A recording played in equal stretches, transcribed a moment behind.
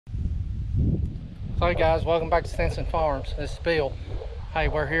So hey guys, welcome back to Stinson Farms. This is Bill. Hey,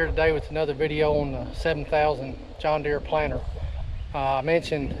 we're here today with another video on the 7000 John Deere planter. I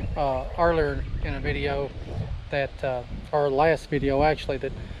mentioned earlier in a video that, or last video actually,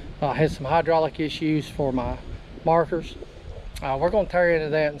 that I had some hydraulic issues for my markers. We're going to tear into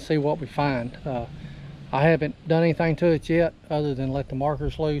that and see what we find. I haven't done anything to it yet other than let the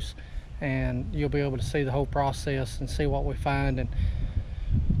markers loose, and you'll be able to see the whole process and see what we find and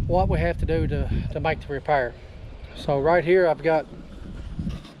what we have to do to make the repair. So right here I've got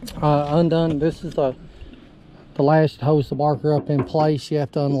undone. This is the latch that holds the marker up in place. You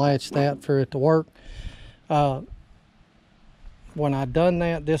have to unlatch that for it to work. When I done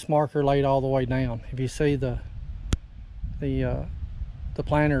that, this marker laid all the way down. If you see the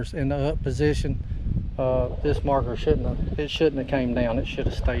planters in the up position, this marker shouldn't have came down. It should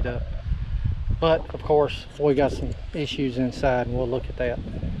have stayed up. But of course we got some issues inside and we'll look at that.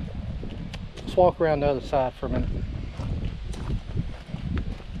 Let's walk around the other side for a minute.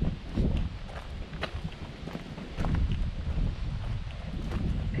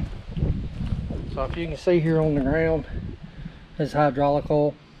 So if you can see here on the ground, this is hydraulic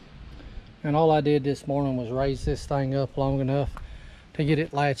oil, and all I did this morning was raise this thing up long enough to get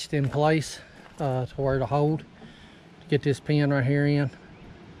it latched in place to where to hold, to get this pin right here in.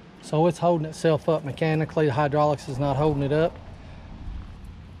 So it's holding itself up mechanically. The hydraulics is not holding it up.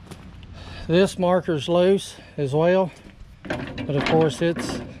 This marker's loose as well, but of course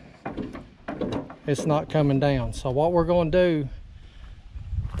it's not coming down. So what we're going to do,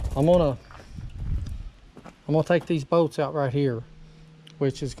 I'm gonna take these bolts out right here,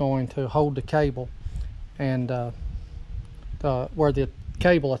 which is going to hold the cable, and where the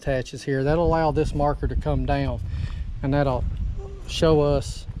cable attaches here, that'll allow this marker to come down, and that'll show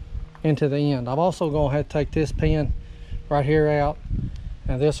us into the end. I'm also going to have to take this pin right here out,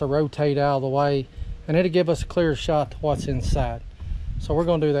 and this will rotate out of the way, and it'll give us a clear shot to what's inside. So we're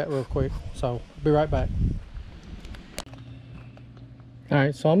going to do that real quick. So be right back. All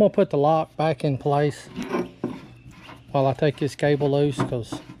right, so I'm going to put the lock back in place while I take this cable loose,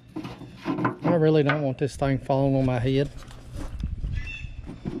 because I really don't want this thing falling on my head.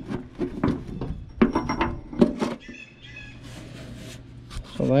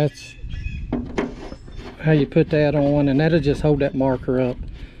 So that's how you put that on, and that'll just hold that marker up.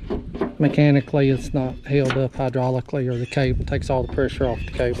 Mechanically, it's not held up hydraulically, or the cable takes all the pressure off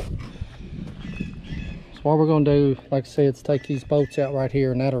the cable. So what we're going to do, like I said, is take these bolts out right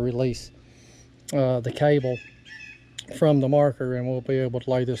here, and that'll release the cable from the marker, and we'll be able to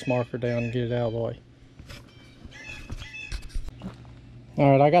lay this marker down and get it out of the way.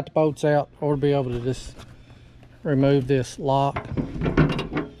 All right, I got the bolts out. We'll be able to just remove this lock.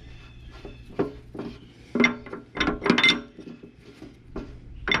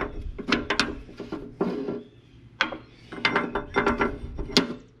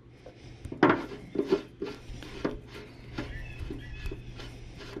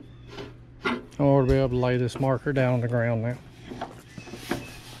 Or be able to lay this marker down on the ground now.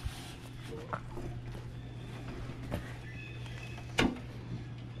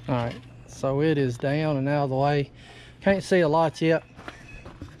 Alright, so it is down and out of the way. Can't see a lot yet.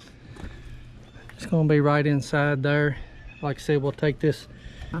 It's going to be right inside there. Like I said, we'll take this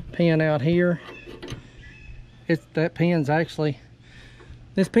pin out here. This pin's actually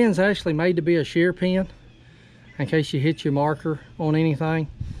made to be a shear pin in case you hit your marker on anything.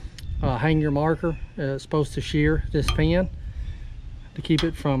 Hang your marker. It's supposed to shear this pin to keep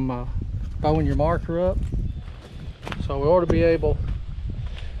it from bowing your marker up. So we ought to be able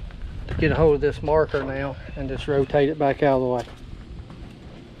to get a hold of this marker now and just rotate it back out of the way.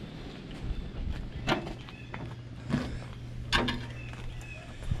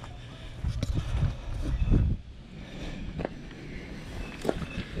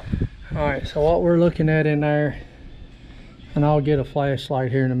 Alright, so what we're looking at in there, and I'll get a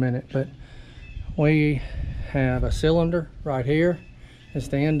flashlight here in a minute, but we have a cylinder right here. It's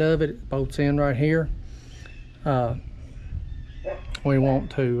the end of it. It bolts in right here. We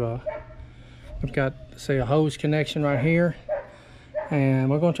want to, we've got, say, a hose connection right here, and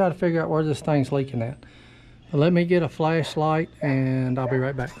we're going to try to figure out where this thing's leaking at. But let me get a flashlight and I'll be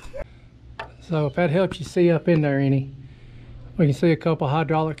right back. So if that helps you see up in there any, we can see a couple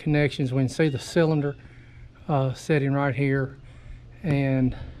hydraulic connections. We can see the cylinder sitting right here,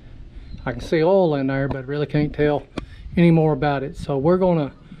 and I can see oil in there, but really can't tell any more about it. So we're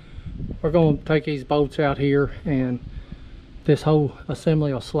gonna take these bolts out here, and this whole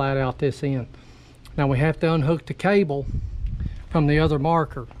assembly will slide out this end. Now we have to unhook the cable from the other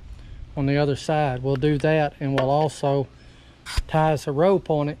marker on the other side. We'll do that, and we'll also tie us a rope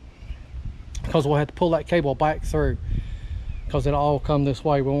on it because we'll have to pull that cable back through, because it'll all come this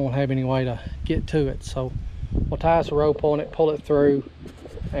way. We won't have any way to get to it. So we'll tie us a rope on it, pull it through,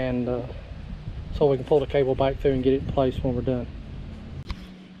 and so we can pull the cable back through and get it in place when we're done.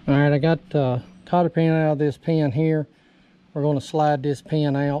 All right, I got cotter pin out of this pin here. We're going to slide this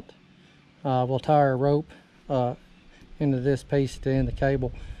pin out. We'll tie our rope into this piece at the end of the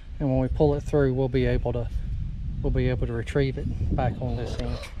cable, and when we pull it through, we'll be able to retrieve it back on this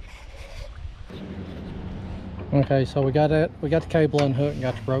end. Okay, so we got the cable unhooked and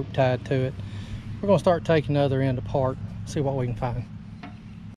got the rope tied to it. We're going to start taking the other end apart, see what we can find.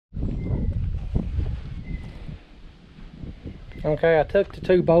 Okay, I took the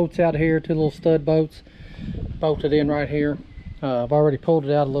two bolts out of here, two little stud bolts, bolted in right here. I've already pulled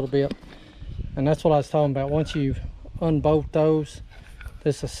it out a little bit, and that's what I was talking about. Once you unbolt those,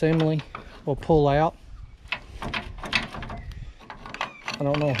 this assembly will pull out. I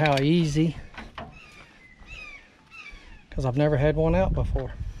don't know how easy, because I've never had one out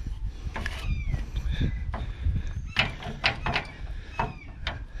before.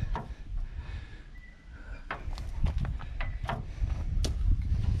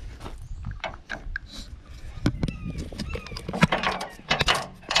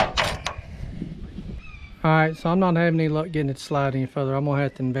 Alright, so I'm not having any luck getting it to slide any further. I'm going to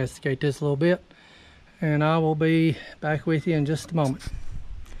have to investigate this a little bit, and I will be back with you in just a moment.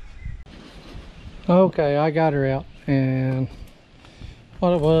 Okay, I got her out, and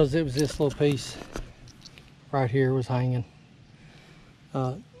what it was this little piece right here was hanging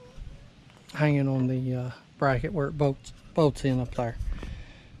on the bracket where it bolts in up there.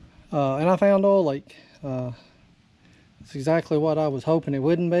 And I found oil leak. It's exactly what I was hoping it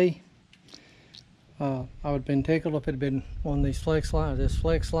wouldn't be. I would have been tickled if it had been one of these flex lines, this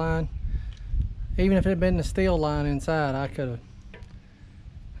flex line. Even if it had been the steel line inside, I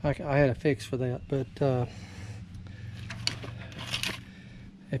had a fix for that. But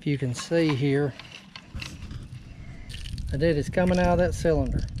if you can see here, it is coming out of that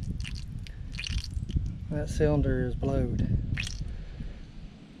cylinder. That cylinder is blowed.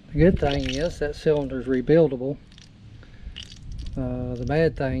 The good thing is that cylinder is rebuildable. The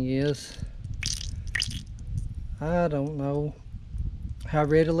bad thing is, I don't know how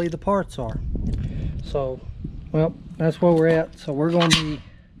readily the parts are. So, well, that's where we're at. So we're going to be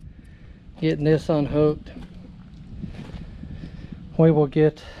getting this unhooked. We will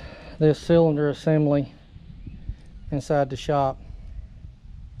get this cylinder assembly inside the shop,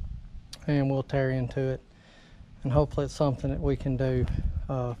 and we'll tear into it, and hopefully it's something that we can do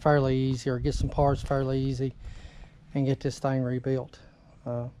fairly easy, or get some parts fairly easy and get this thing rebuilt.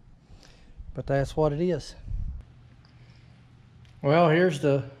 But that's what it is. Well, here is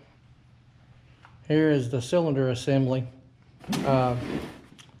the cylinder assembly.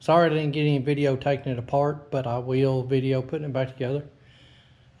 Sorry I didn't get any video taking it apart, but I will video putting it back together.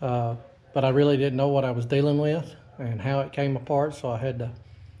 But I really didn't know what I was dealing with and how it came apart, so I had to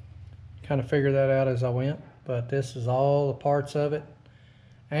kind of figure that out as I went. But this is all the parts of it.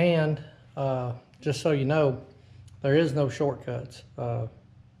 And just so you know, there is no shortcuts.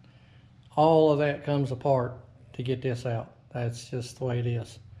 All of that comes apart to get this out. That's just the way it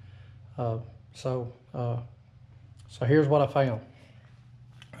is. So here's what I found.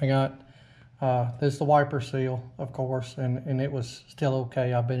 I got this is the wiper seal, of course, and it was still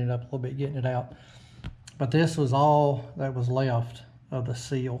okay. I bent it up a little bit getting it out. But this was all that was left of the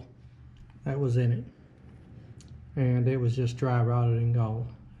seal that was in it. And it was just dry rotted and gone,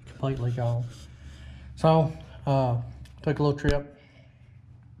 completely gone. So took a little trip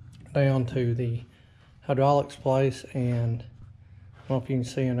down to the hydraulics place, and I don't know if you can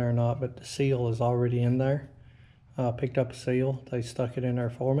see in there or not, but the seal is already in there. Picked up a seal, they stuck it in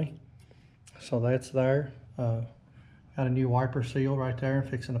there for me, so that's there. Got a new wiper seal right there,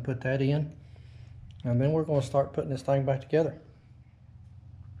 fixing to put that in, and then we're going to start putting this thing back together.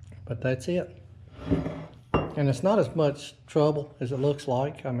 But that's it, and it's not as much trouble as it looks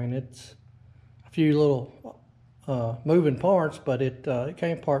like. I mean, it's a few little moving parts, but it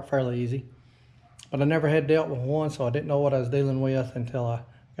came apart fairly easy. But I never had dealt with one, so I didn't know what I was dealing with until I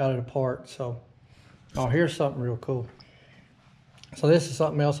got it apart. So, oh, here's something real cool. So this is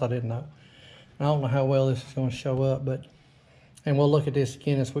something else I didn't know. I don't know how well this is going to show up, but, and we'll look at this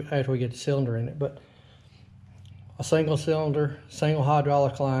again after we get the cylinder in it. But a single cylinder, single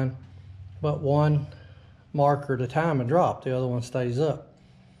hydraulic line, but one marker at a time and drop. The other one stays up.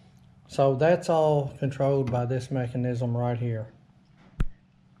 So that's all controlled by this mechanism right here.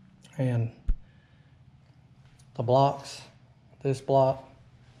 And the blocks, this block,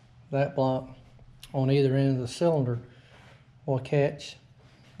 that block on either end of the cylinder will catch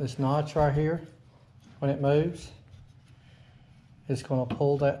this notch right here, when it moves, it's going to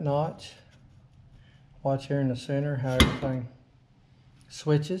pull that notch. Watch here in the center how everything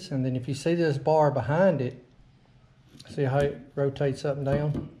switches. And then if you see this bar behind it, see how it rotates up and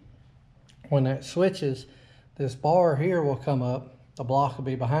down? When that switches, this bar here will come up, the block will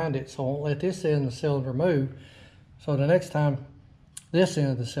be behind it, so it won't let this end of the cylinder move. So the next time, this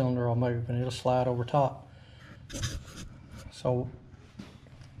end of the cylinder will move and it'll slide over top. So,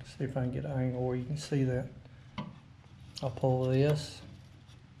 see if I can get an angle where you can see that. I'll pull this,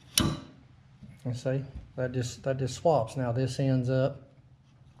 and see, that just swaps. Now this end's up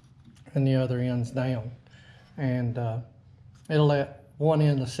and the other end's down. And it'll let one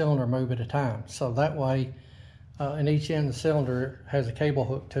end of the cylinder move at a time. So that way, and each end of the cylinder has a cable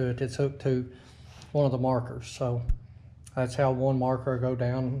hook to it that's hooked to one of the markers. So that's how one marker will go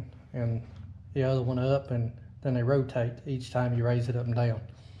down and the other one up, and then they rotate each time you raise it up and down.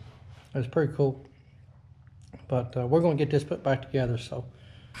 It's pretty cool. But we're going to get this put back together, so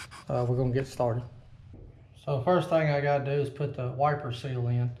we're going to get started. So the first thing I got to do is put the wiper seal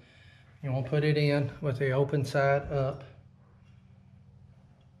in. You want to put it in with the open side up.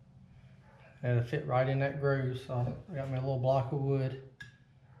 And it'll fit right in that groove. So I got me a little block of wood.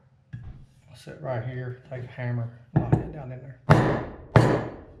 I'll sit right here, take a hammer, knock it down in there.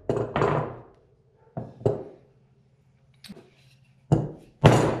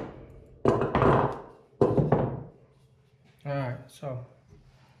 Alright, so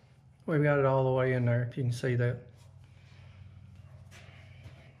we've got it all the way in there, if you can see that.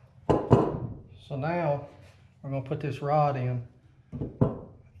 So now we're going to put this rod in,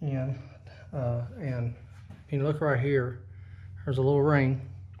 and if you look right here, there's a little ring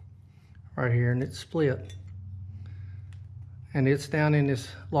right here, and it's split, and it's down in this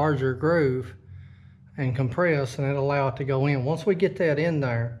larger groove and compressed, and it'll allow it to go in. Once we get that in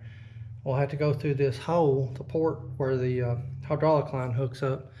there, we'll have to go through this hole, the port where the hydraulic line hooks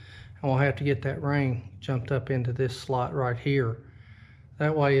up, and we'll have to get that ring jumped up into this slot right here.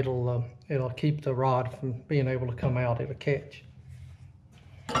 That way it'll keep the rod from being able to come out. It'll catch.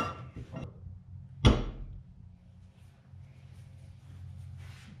 There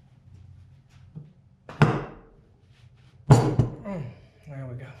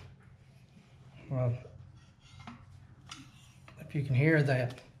we go. Well, if you can hear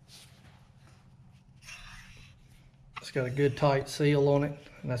that, it's got a good tight seal on it,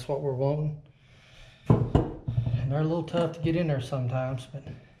 and that's what we're wanting. And they're a little tough to get in there sometimes, but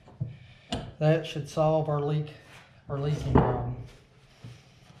that should solve our leaking problem.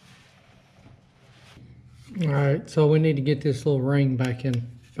 All right, so we need to get this little ring back in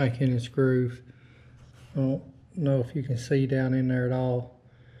its groove. I don't know if you can see down in there at all,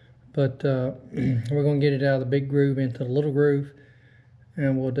 but we're going to get it out of the big groove into the little groove,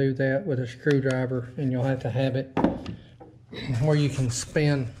 and we'll do that with a screwdriver, and you'll have to have it where you can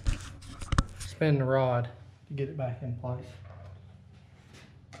spin the rod to get it back in place.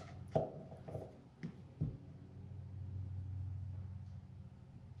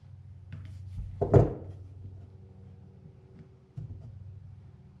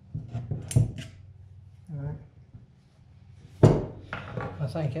 I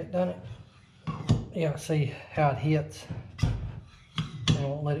think it done it. Yeah, see how it hits. I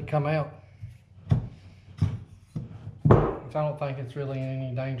won't let it come out. I don't think it's really in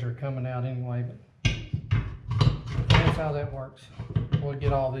any danger of coming out anyway, but that's how that works. We'll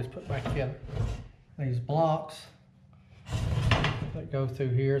get all this put back together. These blocks that go through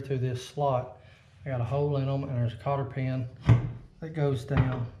here, through this slot, they got a hole in them, and there's a cotter pin that goes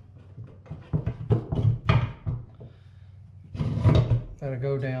down. That'll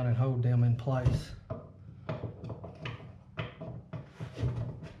go down and hold them in place.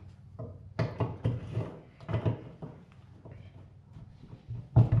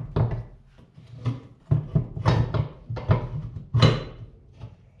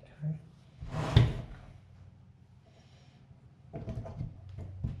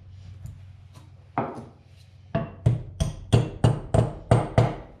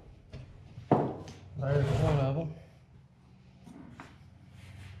 There's one of them.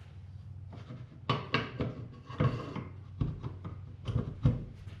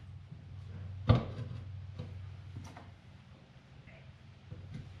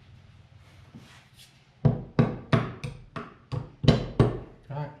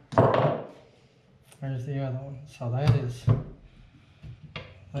 There's the other one. So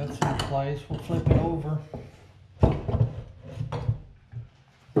that's in place. We'll flip it over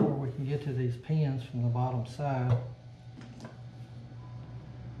where we can get to these pins from the bottom side.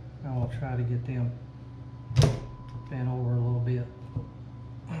 And we'll try to get them bent over a little bit.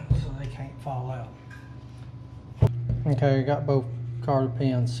 All fall out. Okay, I got both cotter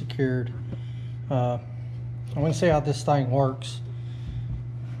pins secured. I'm going to see how this thing works.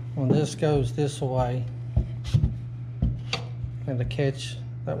 When this goes this way, and to catch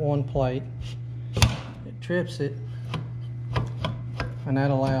that one plate, it trips it, and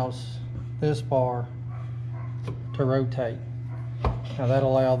that allows this bar to rotate. Now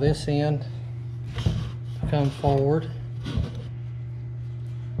that'll allow this end to come forward,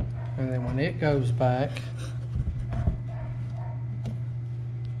 and then when it goes back,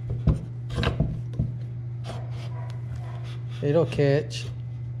 it'll catch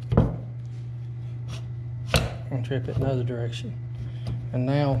and trip it in the other direction. And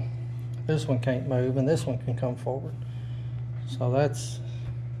now this one can't move and this one can come forward. So that's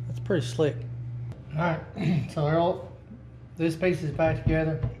pretty slick. All right, so this piece is back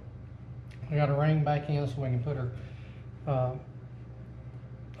together. We got a ring back in so we can put our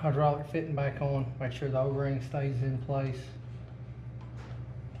hydraulic fitting back on, make sure the O-ring stays in place.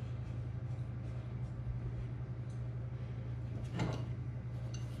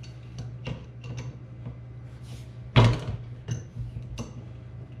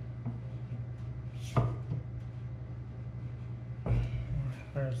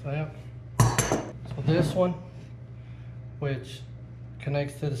 There's that. So this one, which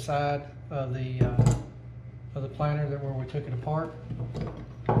connects to the side of the planter that where we took it apart.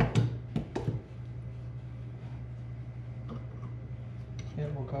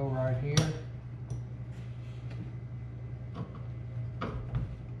 It will go right here.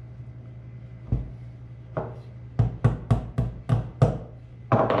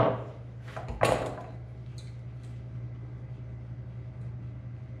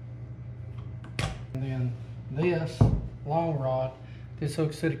 And then this long rod, this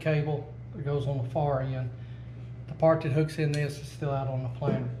hooks to the cable that goes on the far end. The part that hooks in this is still out on the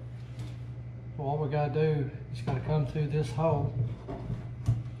planter. So what we gotta do is gotta come through this hole.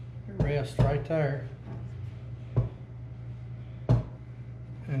 It rests right there.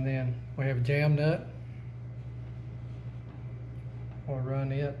 And then we have a jam nut. We'll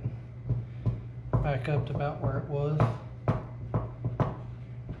run it back up to about where it was.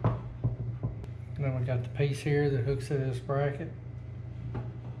 And then we got the piece here that hooks to this bracket.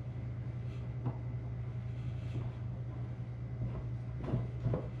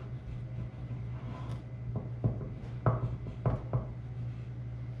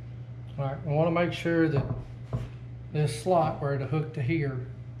 Alright, we want to make sure that this slot where it'll hook to here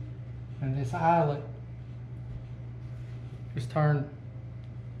and this eyelet is turned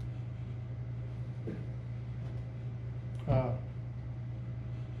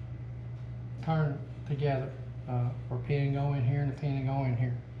together. For pin go in here and the pin go in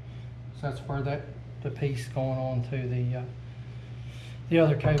here. So that's where the piece going on to the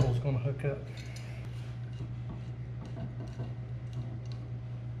other cable is going to hook up.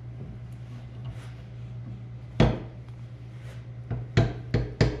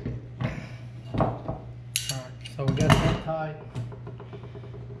 Alright, so we got that tight,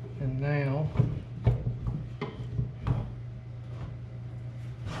 and now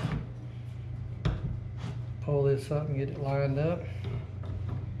pull this up and get it lined up.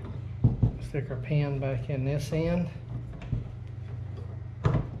 Stick our pin back in this end.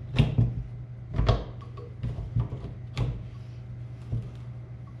 Put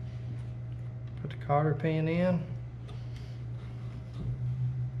the cotter pin in.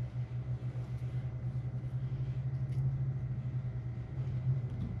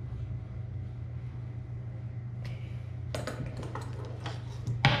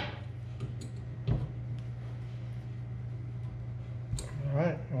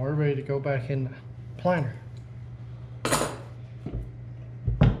 Alright, and we're ready to go back in the planter.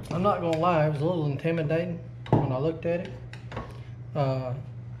 I'm not gonna lie, it was a little intimidating when I looked at it,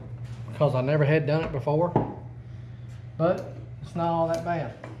 because I never had done it before, but it's not all that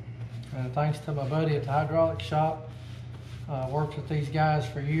bad. And thanks to my buddy at the hydraulic shop, worked with these guys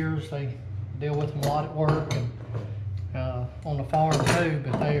for years. They deal with them a lot at work and on the farm too,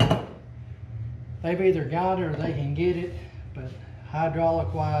 but they've either got it or they can get it, but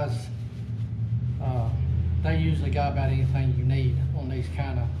hydraulic wise, they usually got about anything you need on these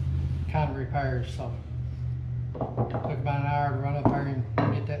kind of repairs. So took about an hour to run up there and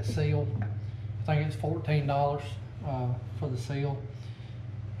get that seal. I think it's $14 for the seal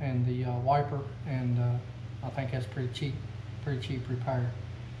and the wiper, and I think that's pretty cheap repair.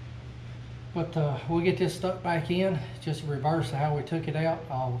 But we'll get this stuck back in, just reverse of how we took it out.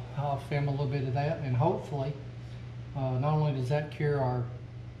 I'll film a little bit of that, and hopefully not only does that cure our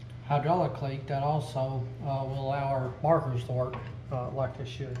hydraulic leak, that also will allow our markers to work like they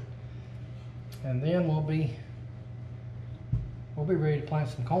should. and then we'll be ready to plant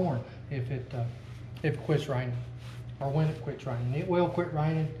some corn if it quits raining, or when it quits raining. It will quit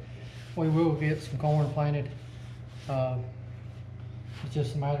raining. We will get some corn planted. It's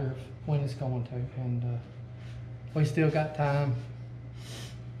just a matter of when it's going to, and we still got time,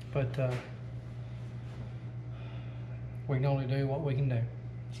 but we can only do what we can do.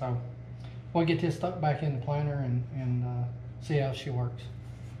 So we'll get this stuck back in the planter and see how she works.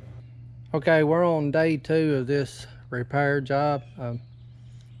 Okay, we're on day 2 of this repair job.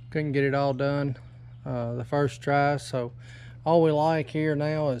 Couldn't get it all done the first try, so all we like here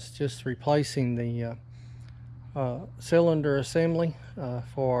now is just replacing the cylinder assembly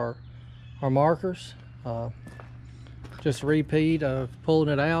for our markers. Just a repeat of pulling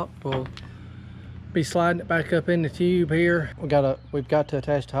it out. We'll be sliding it back up in the tube here. We've got to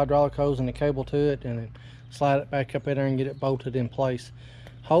attach the hydraulic hose and the cable to it, and then slide it back up in there and get it bolted in place.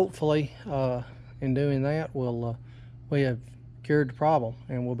 Hopefully, in doing that, we have cured the problem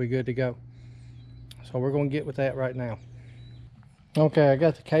and we'll be good to go. So we're going to get with that right now. Okay, I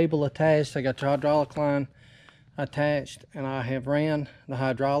got the cable attached. I got the hydraulic line attached, and I have ran the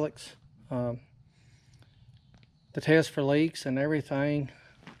hydraulics to test for leaks, and everything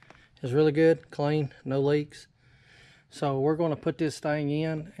is really good, clean, no leaks. So we're going to put this thing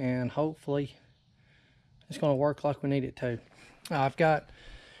in, and hopefully it's going to work like we need it to.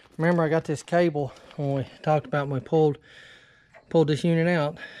 Remember I got this cable when we talked about when we pulled this unit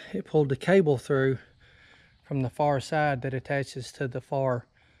out. It pulled the cable through from the far side that attaches to the far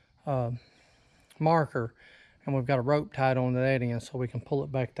marker, and we've got a rope tied onto that end so we can pull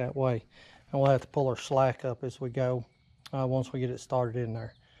it back that way. And we'll have to pull our slack up as we go once we get it started in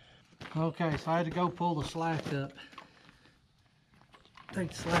there. Okay, so I had to go pull the slack up. Take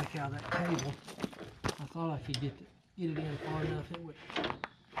the slack out of that cable. I thought I could get it in far enough it would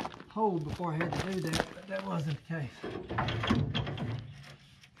hold before I had to do that, but that wasn't the case.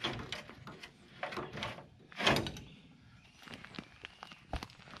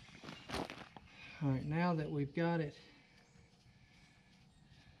 All right, now that we've got it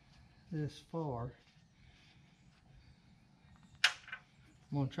this far,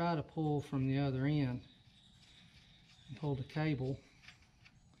 I'm going to try to pull from the other end and pull the cable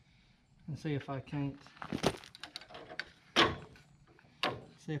and see if I can't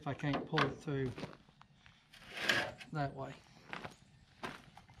pull it through that way.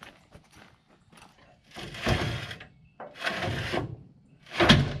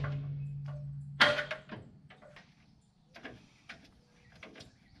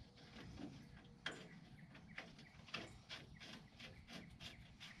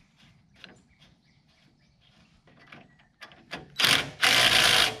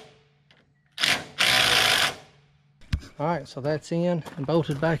 All right, so that's in and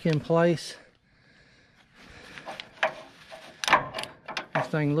bolted back in place.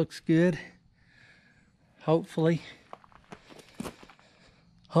 Everything looks good. Hopefully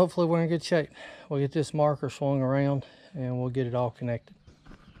we're in good shape. We'll get this marker swung around and we'll get it all connected.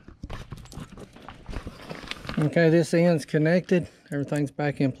 Okay, this end's connected. Everything's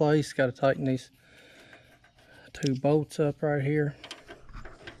back in place. Got to tighten these 2 bolts up right here.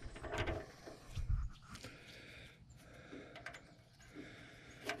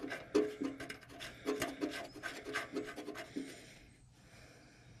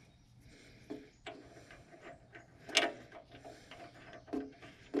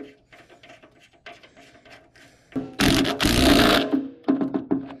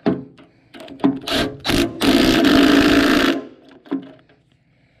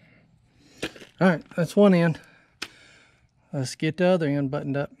 All right, that's one end. Let's get the other end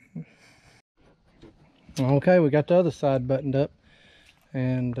buttoned up. Okay, we got the other side buttoned up,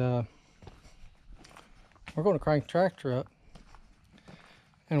 and we're going to crank the tractor up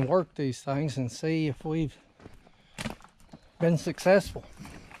and work these things and see if we've been successful.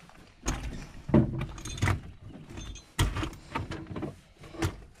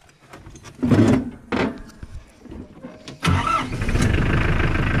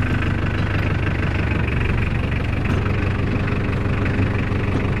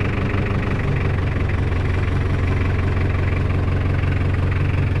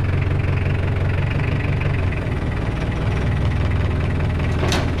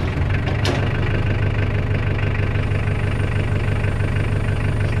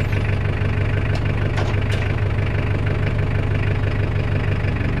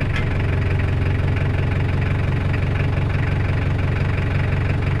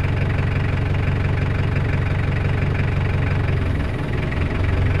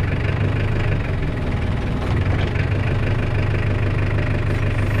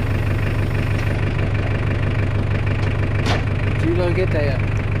 you look at that.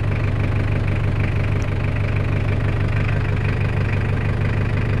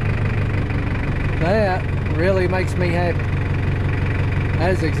 That really makes me happy.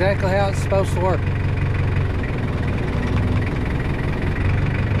 That is exactly how it's supposed to work.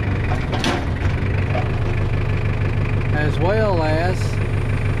 As well as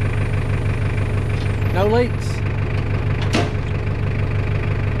no leaks.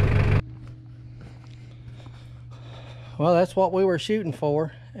 Well, that's what we were shooting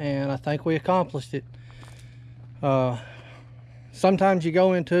for, and I think we accomplished it. Sometimes you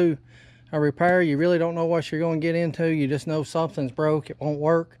go into a repair, you really don't know what you're going to get into. You just know something's broke, it won't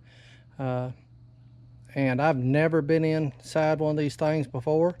work. And I've never been inside one of these things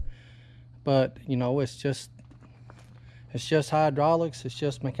before, but you know, it's just hydraulics, it's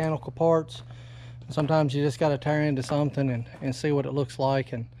just mechanical parts. Sometimes you just got to tear into something and see what it looks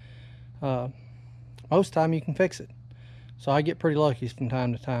like, and most of the time you can fix it. So I get pretty lucky from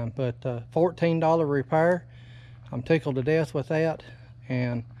time to time, but $14 repair, I'm tickled to death with that,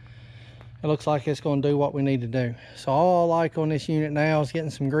 and it looks like it's going to do what we need to do. So all I like on this unit now is getting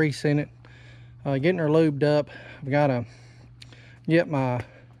some grease in it, getting her lubed up. I've got to get my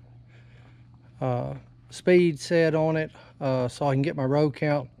speed set on it, so I can get my row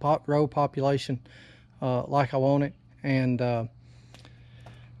count, row population like I want it. And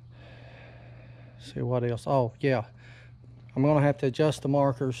see what else. Oh yeah, I'm gonna have to adjust the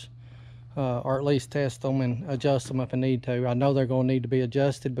markers, or at least test them and adjust them if I need to. I know they're gonna need to be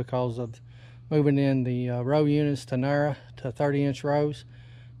adjusted because of moving in the row units to narrow to 30-inch rows,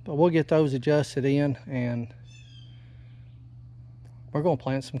 but we'll get those adjusted in, and we're gonna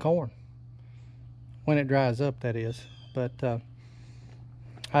plant some corn when it dries up, that is. But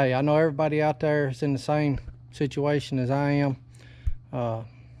hey, I know everybody out there is in the same situation as I am.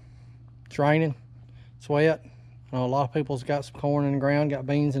 It's raining, it's wet. I know a lot of people's got some corn in the ground, got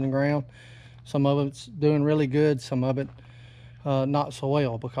beans in the ground. Some of it's doing really good, some of it not so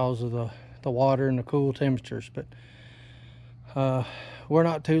well because of the water and the cool temperatures. But we're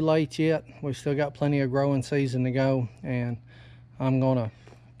not too late yet. We've still got plenty of growing season to go, and I'm gonna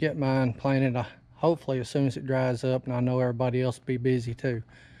get mine planted hopefully as soon as it dries up, and I know everybody else will be busy too.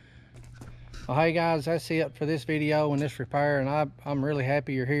 Well, hey guys, that's it for this video and this repair, and I'm really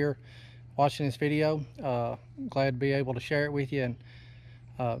happy you're here watching this video. Glad to be able to share it with you.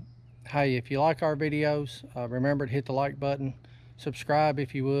 And hey, if you like our videos, remember to hit the like button, subscribe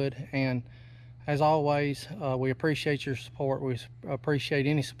if you would, and as always, we appreciate your support. We appreciate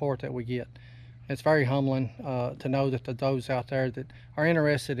any support that we get. It's very humbling to know that those out there that are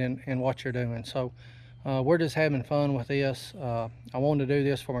interested in what you're doing. So we're just having fun with this. I wanted to do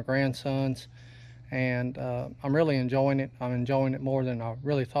this for my grandsons, and I'm really enjoying it. I'm enjoying it more than I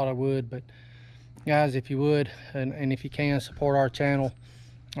really thought I would. But guys, if you would, and if you can, support our channel.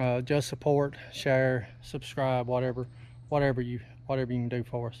 Just support, share, subscribe, whatever you can do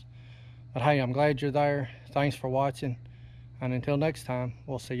for us. But hey, I'm glad you're there. Thanks for watching, and until next time,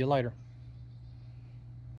 we'll see you later.